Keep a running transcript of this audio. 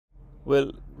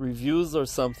Well, reviews are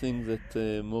something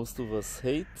that most of us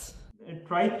hate. And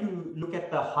try to look at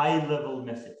the high-level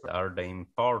message. Are they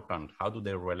important? How do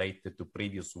they relate to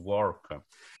previous work?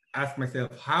 Ask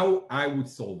myself how I would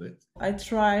solve it. I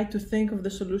try to think of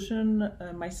the solution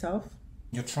myself.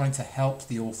 You're trying to help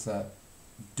the author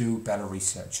do better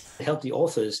research. Help the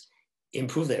authors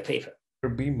improve their paper.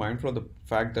 Be mindful of the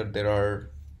fact that there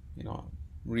are,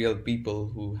 real people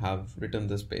who have written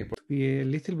this paper. Be a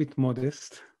little bit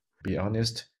modest. Be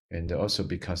honest and also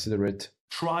be considerate.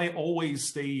 Try always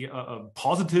stay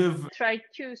positive. Try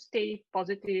to stay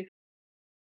positive.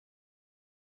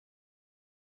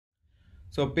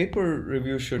 So paper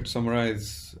review should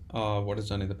summarize what is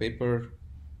done in the paper,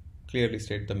 clearly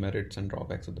state the merits and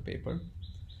drawbacks of the paper.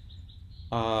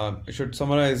 It should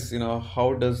summarize,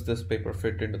 how does this paper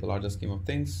fit into the larger scheme of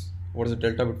things? What is the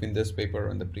delta between this paper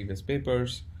and the previous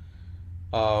papers?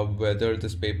 Whether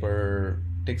this paper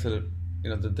takes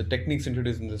the techniques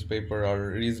introduced in this paper are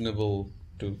reasonable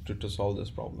to solve this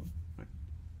problem.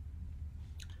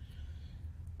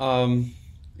 Right?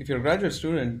 If you're a graduate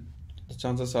student, the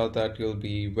chances are that you'll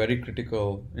be very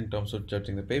critical in terms of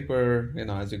judging the paper.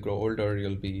 As you grow older,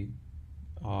 you'll be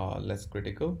less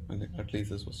critical, and at least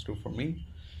this was true for me.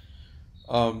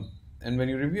 And when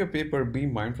you review a paper, be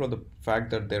mindful of the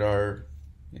fact that there are,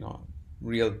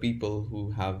 real people who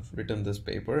have written this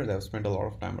paper. They have spent a lot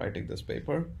of time writing this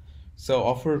paper. So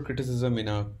offer criticism in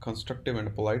a constructive and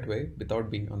a polite way without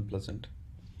being unpleasant.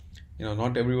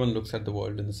 Not everyone looks at the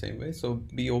world in the same way. So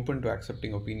be open to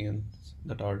accepting opinions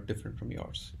that are different from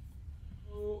yours.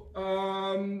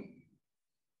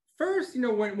 First,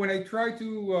 when I try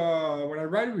to, when I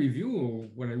write a review,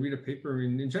 when I read a paper,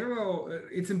 in general,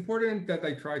 it's important that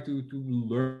I try to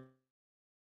learn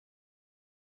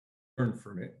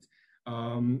from it.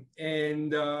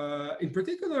 In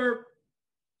particular,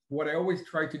 what I always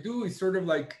try to do is sort of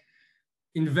like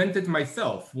invent it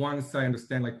myself. Once I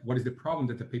understand what is the problem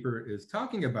that the paper is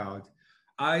talking about,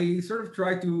 I sort of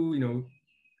try to,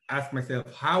 ask myself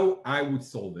how I would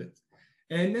solve it.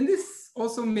 And this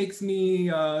also makes me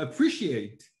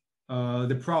appreciate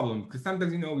the problem, because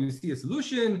sometimes, you see a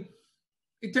solution,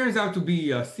 it turns out to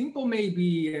be simple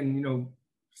maybe, and,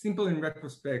 simple in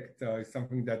retrospect is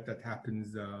something that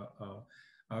happens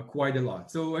quite a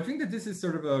lot. So I think that this is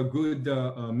sort of a good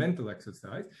mental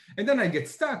exercise. And then I get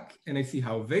stuck and I see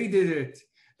how they did it.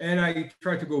 And I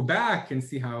try to go back and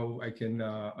see how I can,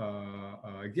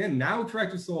 again, now try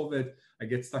to solve it. I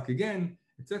get stuck again,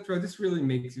 etc. This really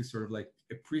makes you sort of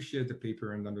appreciate the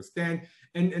paper and understand,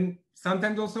 and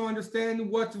sometimes also understand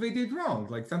what they did wrong.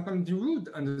 Sometimes you would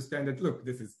understand that, look,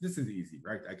 this is easy,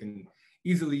 right? I can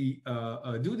easily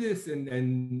do this, and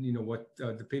what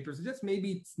the paper suggests,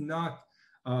 maybe it's not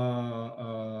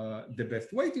the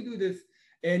best way to do this,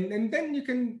 and then you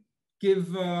can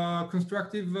give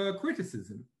constructive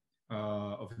criticism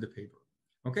of the paper.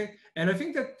 Okay, and I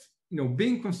think that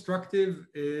being constructive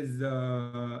is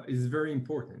very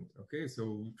important. Okay,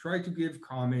 so try to give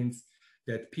comments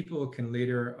that people can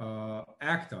later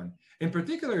act on. In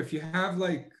particular, if you have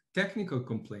technical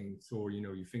complaints, or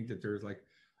you think that there's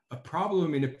a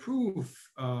problem in a proof,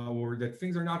 or that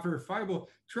things are not verifiable,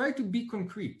 try to be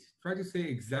concrete. Try to say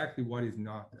exactly what is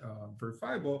not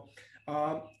verifiable.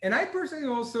 And I personally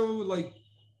also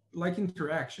like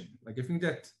interaction. I think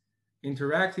that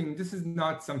interacting, this is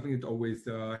not something that always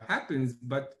happens,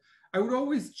 but I would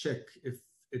always check if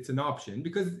it's an option,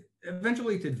 because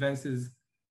eventually it advances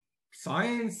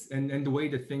science and the way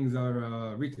that things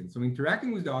are written. So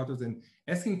interacting with the authors and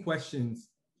asking questions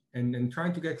and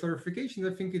trying to get clarifications,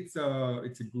 I think it's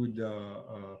a good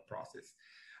process.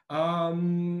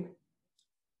 One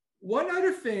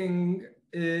other thing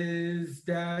is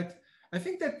that I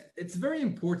think that it's very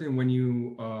important when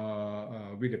you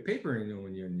read a paper,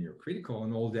 when you're critical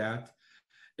and all that,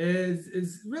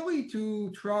 is really to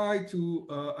try to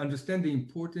understand the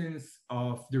importance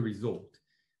of the result.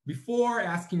 Before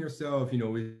asking yourself,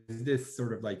 is this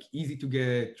sort of easy to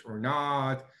get or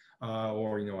not?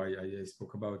 Or, I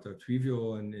spoke about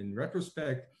trivial and in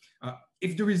retrospect.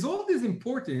 If the result is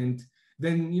important,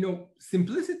 then,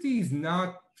 simplicity is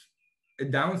not a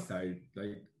downside.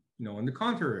 On the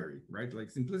contrary, right?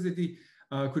 Simplicity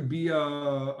could be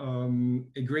a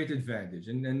great advantage.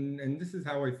 And this is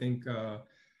how I think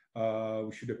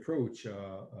we should approach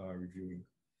reviewing.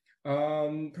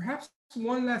 Perhaps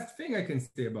one last thing I can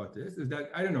say about this is that,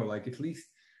 I don't know, at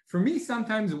least for me,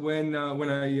 sometimes when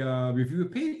I review a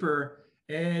paper,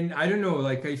 and I don't know,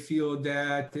 I feel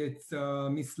that it's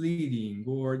misleading,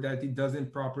 or that it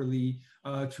doesn't properly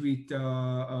treat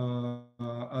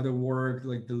other work,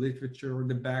 like the literature or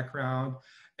the background,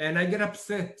 and I get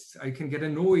upset. I can get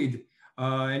annoyed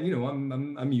And you know,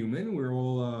 I'm human. We're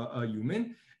all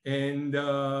human. And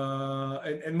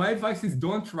my advice is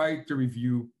don't try to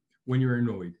review when you're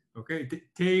annoyed. Okay,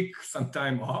 take some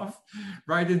time off.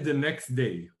 Write it the next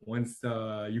day once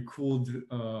you cooled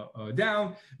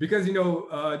down, because you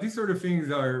know these sort of things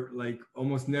are like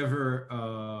almost never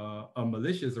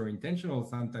malicious or intentional.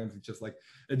 Sometimes it's just like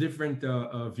a different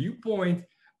viewpoint.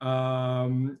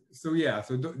 So yeah,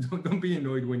 so don't be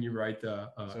annoyed when you write.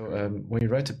 When you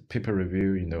write a paper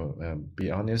review, you know, be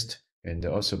honest and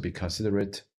also be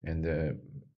considerate, and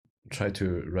try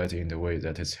to write it in a way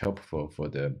that is helpful for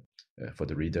the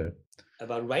reader.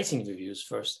 About writing reviews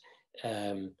first.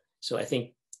 So I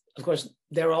think, of course,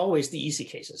 there are always the easy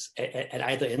cases at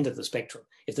either end of the spectrum.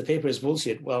 If the paper is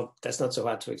bullshit, well, that's not so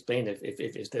hard to explain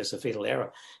if there's a fatal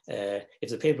error. If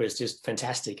the paper is just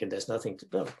fantastic and there's nothing to,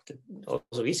 well,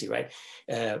 also easy, right?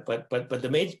 But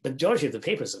the majority of the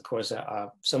papers, of course,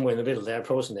 are somewhere in the middle. There are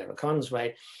pros and there are cons,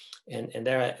 right? And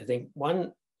there, I think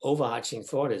one overarching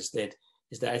thought is that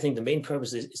I think the main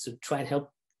purpose is to try and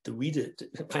help the reader, to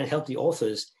try and help the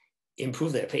authors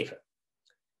improve their paper.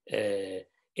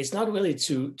 It's not really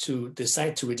to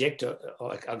decide to reject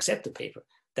or accept the paper.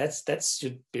 That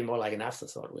should be more like an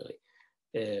afterthought, really.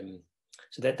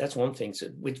 So that's one thing. So,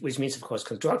 which means, of course,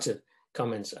 constructive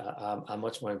comments are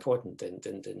much more important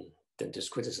than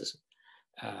just criticism.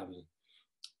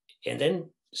 And then,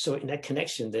 so in that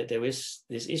connection, that there is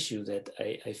this issue that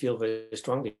I feel very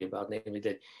strongly about, namely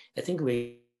that I think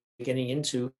we're getting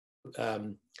into a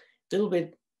little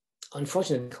bit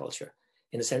unfortunate culture,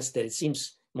 in the sense that it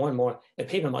seems more and more a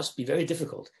paper must be very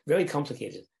difficult, very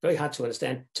complicated, very hard to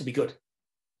understand to be good,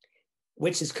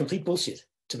 which is complete bullshit,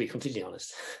 to be completely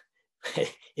honest.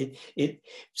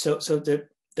 So the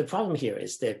problem here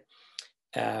is that,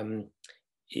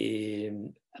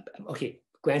 okay,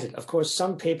 granted, of course,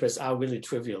 some papers are really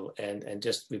trivial and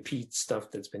just repeat stuff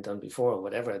that's been done before or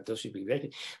whatever, those should be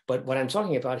ready. But what I'm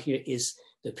talking about here is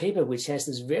the paper which has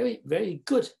this very, very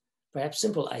good, perhaps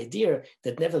simple idea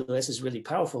that nevertheless is really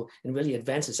powerful and really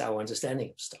advances our understanding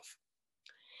of stuff.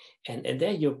 And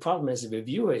there your problem as a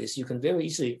reviewer is you can very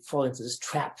easily fall into this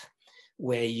trap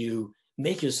where you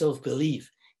make yourself believe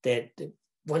that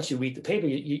once you read the paper,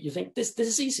 you think this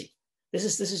is easy. This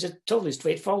is just totally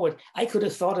straightforward. I could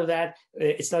have thought of that.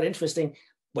 It's not interesting.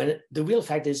 When the real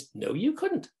fact is, no, you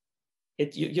couldn't.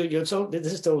 You're told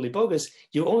this is totally bogus.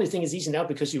 You only think it's easy now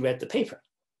because you read the paper,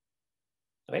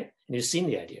 right? And you've seen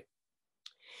the idea.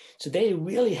 So they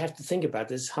really have to think about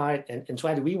this hard and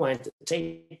try to rewind the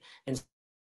tape and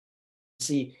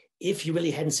see, if you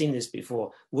really hadn't seen this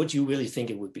before, would you really think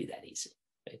it would be that easy?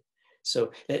 Right?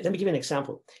 So let me give you an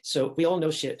example. So we all know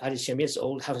Adi Shamir's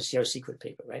old How to Share a Secret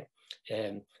paper, right?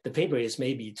 The paper is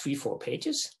maybe 3-4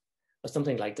 pages or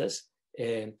something like this.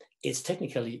 It's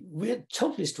technically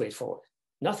totally straightforward,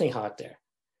 nothing hard there.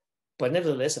 But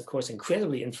nevertheless, of course,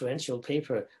 incredibly influential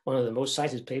paper, one of the most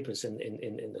cited papers in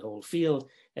the whole field,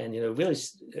 and you know, really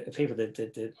a paper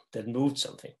that moved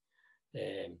something.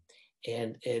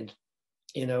 And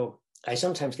you know, I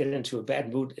sometimes get into a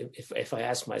bad mood if I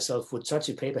ask myself, would such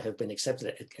a paper have been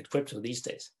accepted at crypto these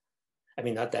days? I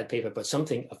mean, not that paper, but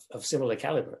something of similar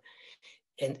caliber.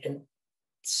 And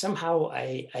somehow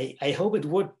I hope it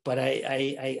would, but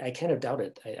I kind of doubt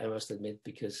it, I must admit,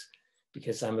 because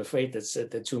I'm afraid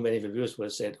that too many reviewers would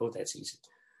have said, oh, that's easy.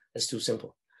 That's too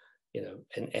simple, you know,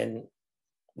 and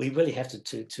we really have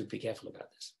to be careful about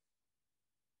this.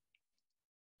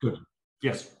 Good.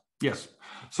 Yes.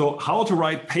 So how to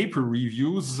write paper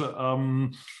reviews.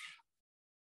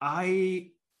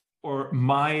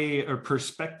 My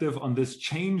perspective on this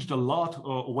changed a lot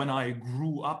when I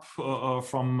grew up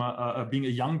from being a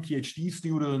young PhD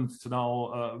student to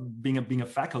now being a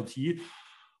faculty.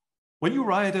 When you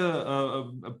write a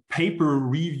paper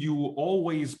review,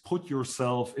 always put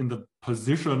yourself in the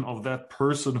position of that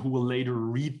person who will later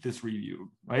read this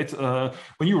review, right?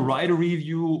 When you write a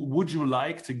review, would you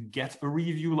like to get a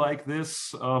review like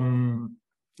this?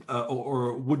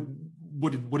 Or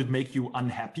would it make you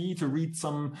unhappy to read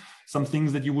some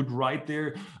things that you would write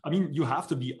there? I mean, you have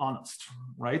to be honest,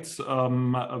 right?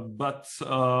 But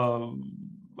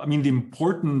I mean, the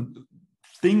important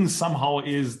thing somehow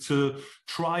is to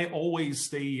try always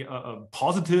stay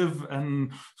positive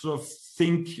and sort of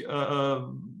think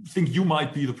you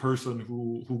might be the person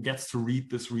who gets to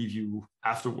read this review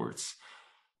afterwards.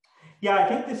 Yeah, I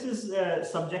think this is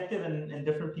subjective, and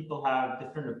different people have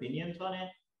different opinions on it.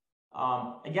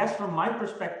 I guess from my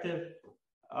perspective,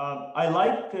 I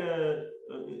like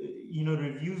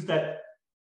reviews that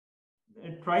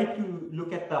try to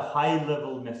look at the high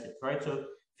level message, right? So if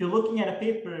you're looking at a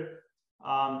paper,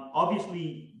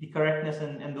 Obviously, the correctness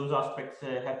and those aspects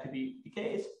have to be the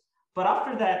case. But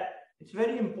after that, it's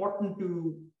very important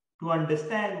to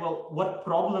understand, well, what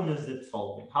problem is it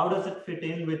solving? How does it fit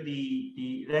in with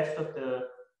the rest of the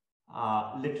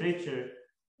literature?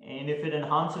 And if it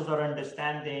enhances our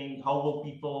understanding, how will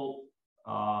people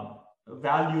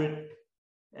value it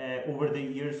over the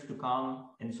years to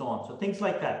come, and so on. So things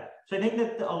like that. So I think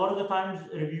that a lot of the times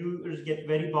reviewers get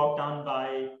very bogged down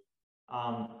by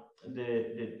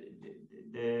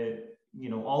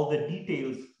all the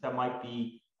details that might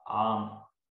be.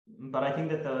 But I think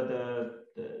that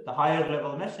the higher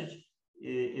level message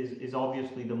is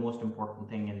obviously the most important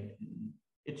thing, and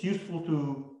it's useful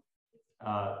to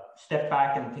step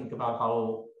back and think about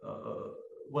how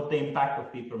what the impact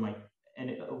of paper might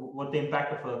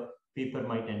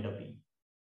end up being.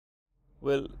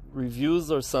 Well,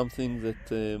 reviews are something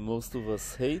that most of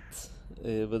us hate,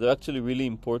 but they're actually really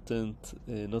important,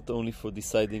 not only for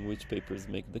deciding which papers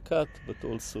make the cut, but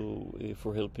also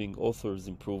for helping authors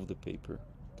improve the paper.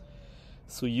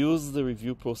 So use the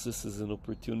review process as an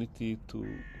opportunity to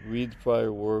read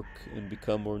prior work and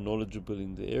become more knowledgeable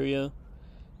in the area.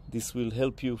 This will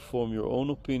help you form your own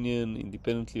opinion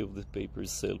independently of the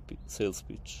paper's sales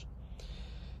pitch.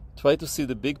 Try to see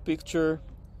the big picture,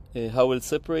 how well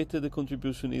separated the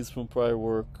contribution is from prior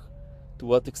work, to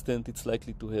what extent it's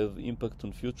likely to have impact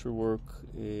on future work.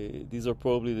 These are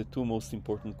probably the two most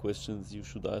important questions you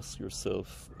should ask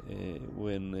yourself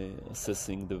when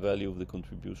assessing the value of the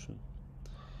contribution.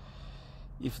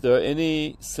 If there are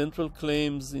any central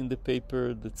claims in the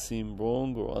paper that seem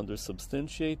wrong or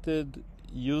undersubstantiated,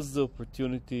 use the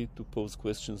opportunity to pose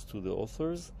questions to the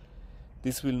authors.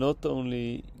 This will not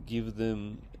only give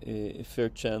them a fair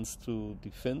chance to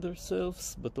defend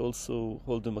themselves, but also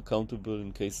hold them accountable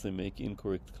in case they make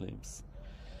incorrect claims.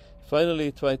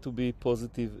 Finally, try to be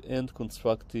positive and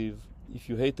constructive. If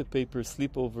you hate a paper,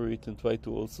 sleep over it and try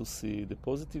to also see the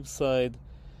positive side,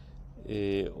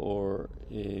 or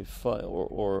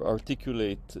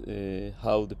articulate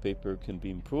how the paper can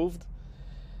be improved.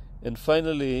 And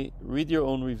finally, read your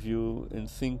own review and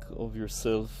think of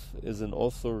yourself as an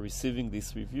author receiving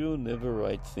this review. Never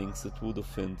write things that would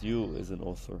offend you as an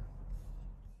author.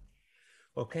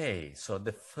 Okay, so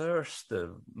the first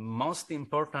most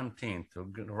important thing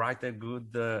to write a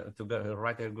good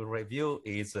review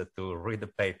is to read the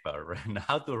paper and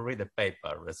how to read the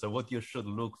paper. So what you should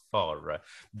look for.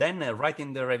 Then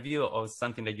writing the review of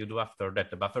something that you do after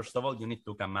that. But first of all, you need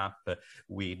to come up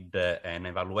with an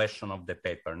evaluation of the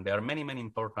paper. And there are many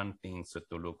important things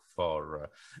to look for.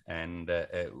 And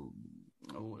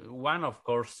one, of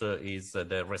course, is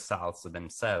the results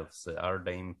themselves. Are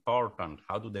they important?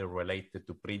 How do they relate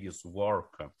to previous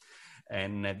work?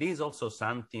 And this is also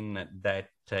something that,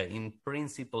 in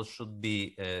principle, should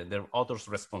be the author's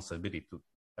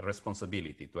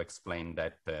responsibility to explain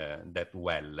that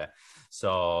well.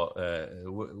 So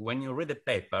when you read a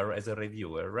paper as a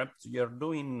reviewer, you're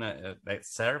doing a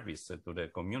service to the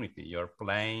community. You're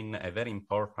playing a very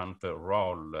important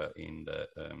role in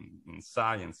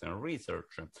science and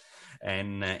research,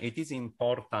 and it is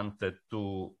important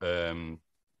to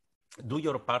do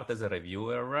your part as a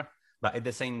reviewer, but at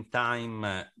the same time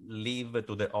leave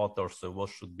to the authors what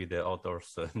should be the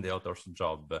author's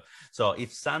job. So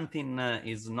if something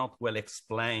is not well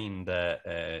explained,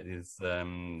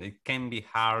 it can be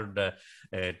hard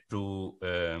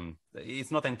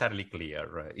it's not entirely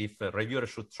clear. If a reviewer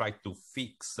should try to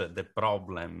fix the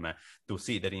problem to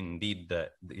see that indeed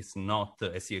it's not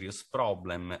a serious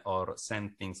problem, or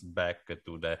send things back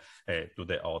to the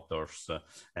authors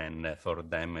and for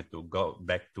them to go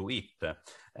back to it.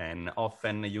 And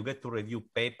often you get to review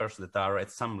papers that are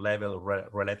at some level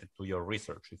related to your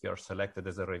research. If you're selected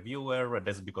as a reviewer,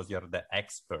 that's because you're the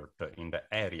expert in the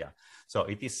area. So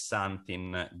it is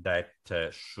something that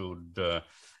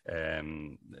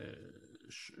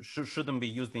shouldn't be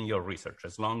used in your research.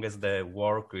 As long as the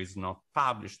work is not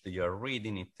published, you're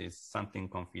reading it, is something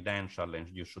confidential, and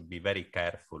you should be very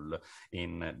careful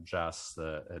in just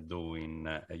doing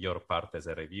your part as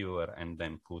a reviewer and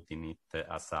then putting it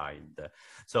aside.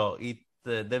 So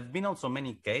there have been also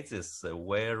many cases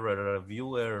where a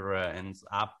reviewer ends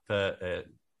up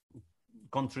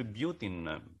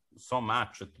contributing so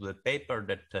much to the paper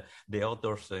that the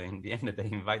authors, in the end,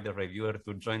 they invite the reviewer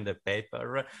to join the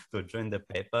paper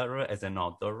as an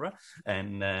author.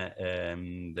 And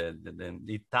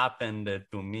it happened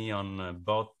to me on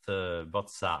both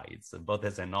sides, both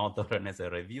as an author and as a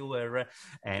reviewer.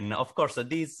 And of course,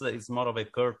 this is more of a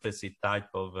courtesy type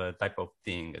of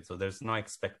thing. So there's no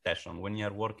expectation. When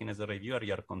you're working as a reviewer,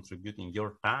 you're contributing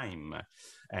your time,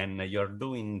 and you're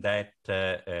doing that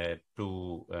to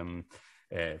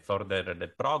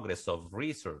the progress of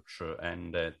research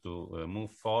and to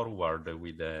move forward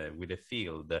with the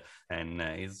field, and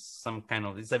it's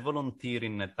a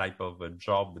volunteering type of a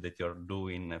job that you're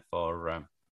doing for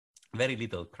very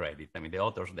little credit. I mean, the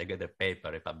authors, they get a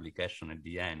paper, a publication at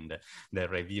the end, the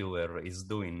reviewer is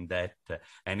doing that.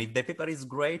 And if the paper is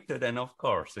great, then of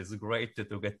course, it's great to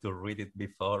get to read it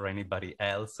before anybody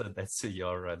else. That's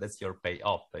your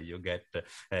payoff. You get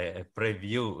a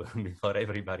preview before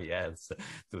everybody else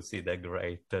to see the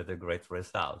great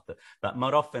result. But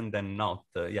more often than not,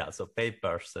 so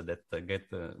papers that get,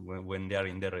 when they are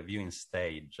in the reviewing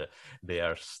stage, they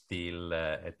are still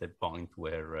at the point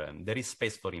where there is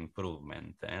space for improvement.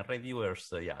 And reviewers,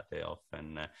 they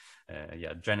often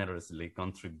generously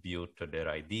contribute their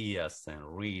ideas and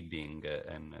reading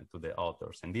and to the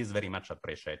authors, and this is very much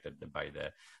appreciated by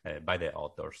the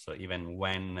authors. So even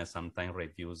when sometimes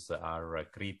reviews are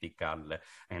critical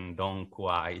and don't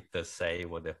quite say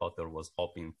what the author was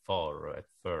hoping for at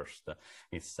first,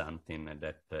 it's something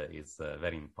that is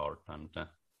very important.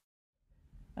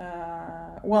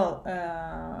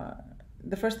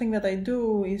 The first thing that I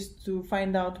do is to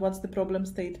find out what's the problem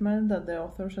statement that the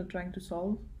authors are trying to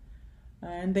solve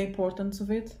and the importance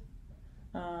of it.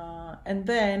 And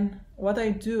then what I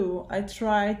do, I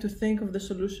try to think of the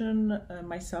solution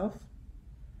myself.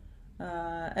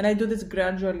 And I do this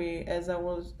gradually as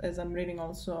I'm reading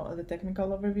also the technical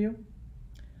overview.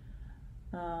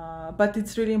 But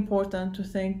it's really important to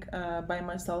think by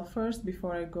myself first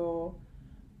before I go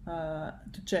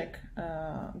to check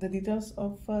the details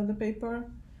of the paper.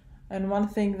 And one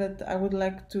thing that I would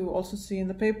like to also see in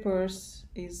the papers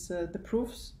is the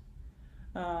proofs.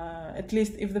 At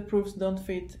least if the proofs don't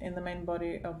fit in the main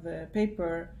body of the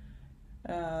paper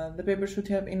should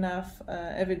have enough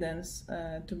evidence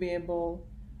to be able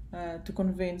to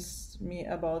convince me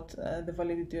about the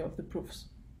validity of the proofs.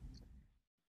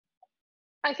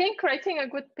 I think writing a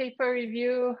good paper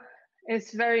review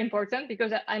is very important,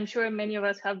 because I'm sure many of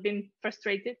us have been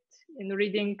frustrated in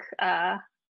reading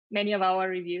many of our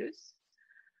reviews.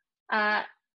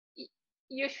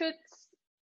 You should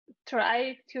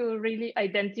try to really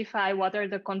identify what are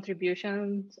the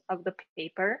contributions of the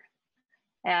paper.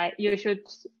 You should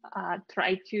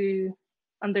try to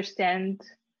understand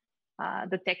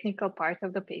the technical part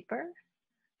of the paper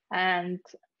and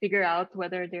figure out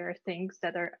whether there are things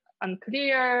that are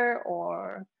unclear,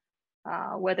 or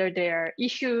whether there are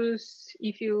issues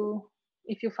if you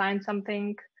find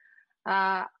something.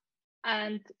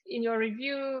 And in your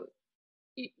review,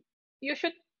 you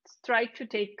should try to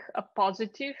take a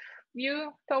positive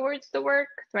view towards the work,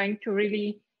 trying to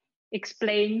really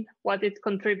explain what it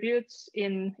contributes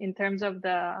in terms of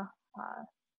the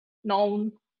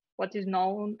known, what is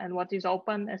known and what is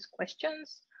open as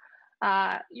questions.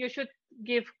 You should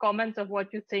give comments of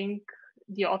what you think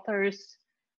the authors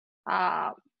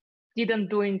didn't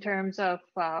do in terms of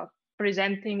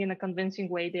presenting in a convincing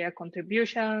way their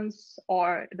contributions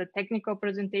or the technical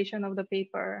presentation of the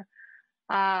paper.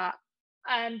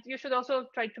 And you should also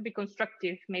try to be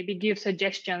constructive, maybe give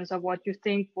suggestions of what you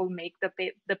think will make the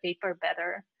paper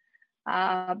better.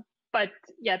 But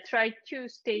yeah, try to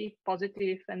stay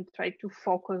positive and try to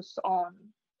focus on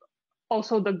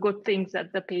also the good things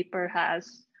that the paper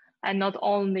has, and not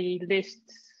only list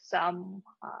some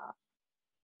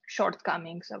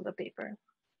shortcomings of the paper.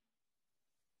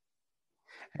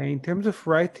 In terms of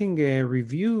writing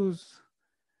reviews,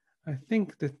 I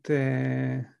think that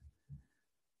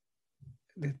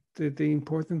the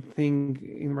important thing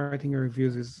in writing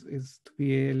reviews is to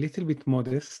be a little bit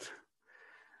modest,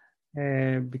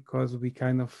 because we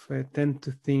kind of tend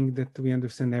to think that we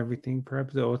understand everything.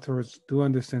 Perhaps the authors do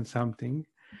understand something,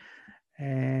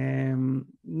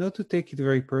 not to take it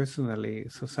very personally.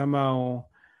 So somehow,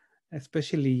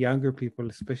 especially younger people,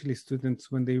 especially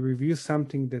students, when they review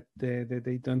something that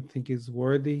they don't think is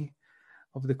worthy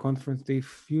of the conference, they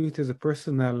view it as a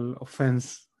personal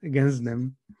offense against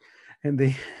them, and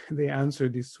they answer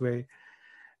this way.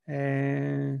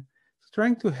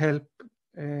 Trying to help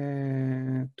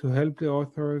the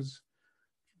authors,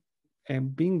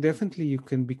 and being definitely, you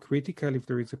can be critical if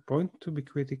there is a point to be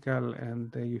critical,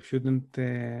 and we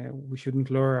shouldn't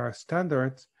lower our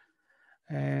standards.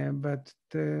 But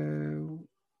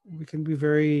we can be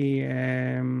very,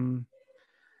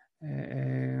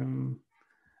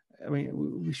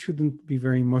 we shouldn't be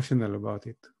very emotional about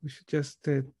it. We should just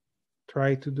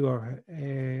try to do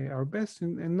our best,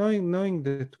 and knowing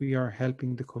that we are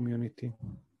helping the community.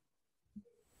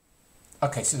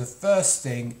 Okay, so the first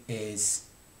thing is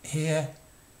here.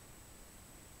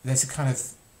 There's a kind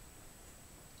of,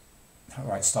 all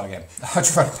right, start again. How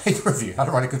to write a paper review? How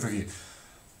to write a good review?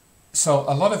 So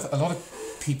a lot of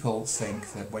people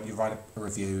think that when you write a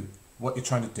review, what you're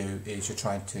trying to do is you're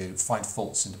trying to find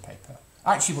faults in the paper.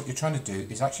 Actually, what you're trying to do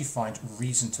is actually find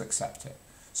reason to accept it.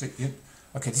 So,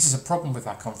 okay, this is a problem with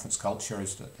our conference culture,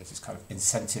 is that there's this kind of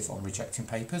incentive on rejecting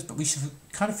papers, but we should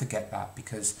kind of forget that,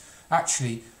 because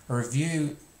actually a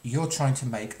review, you're trying to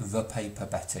make the paper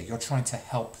better. You're trying to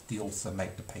help the author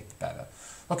make the paper better.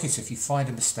 Okay, so if you find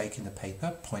a mistake in the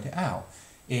paper, point it out.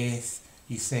 If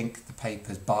you think the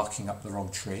paper's barking up the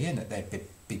wrong tree and that they'd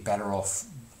be better off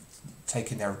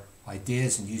taking their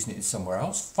ideas and using it somewhere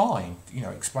else, fine,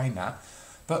 explain that.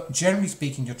 But generally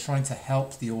speaking, you're trying to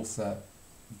help the author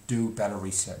do better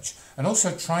research, and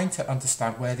also trying to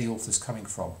understand where the author's coming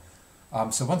from.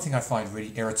 So one thing I find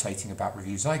really irritating about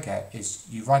reviews I get is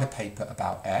you write a paper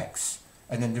about X,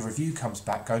 and then the review comes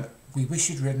back going, we wish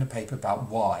you'd written a paper about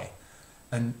Y.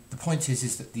 And the point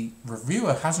is that the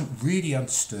reviewer hasn't really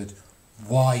understood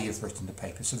why you've written the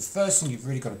paper. So the first thing you've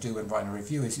really got to do when writing a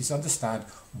review is understand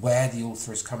where the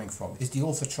author is coming from. Is the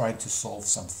author trying to solve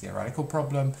some theoretical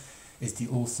problem? Is the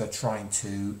author trying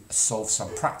to solve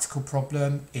some practical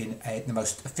problem in the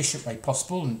most efficient way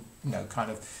possible, and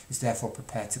kind of is therefore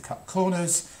prepared to cut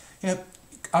corners?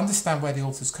 Understand where the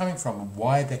author's coming from and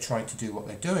why they're trying to do what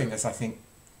they're doing is, I think,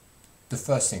 the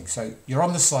first thing. So you're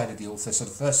on the side of the author, so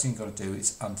the first thing you've got to do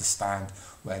is understand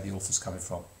where the author's coming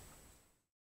from.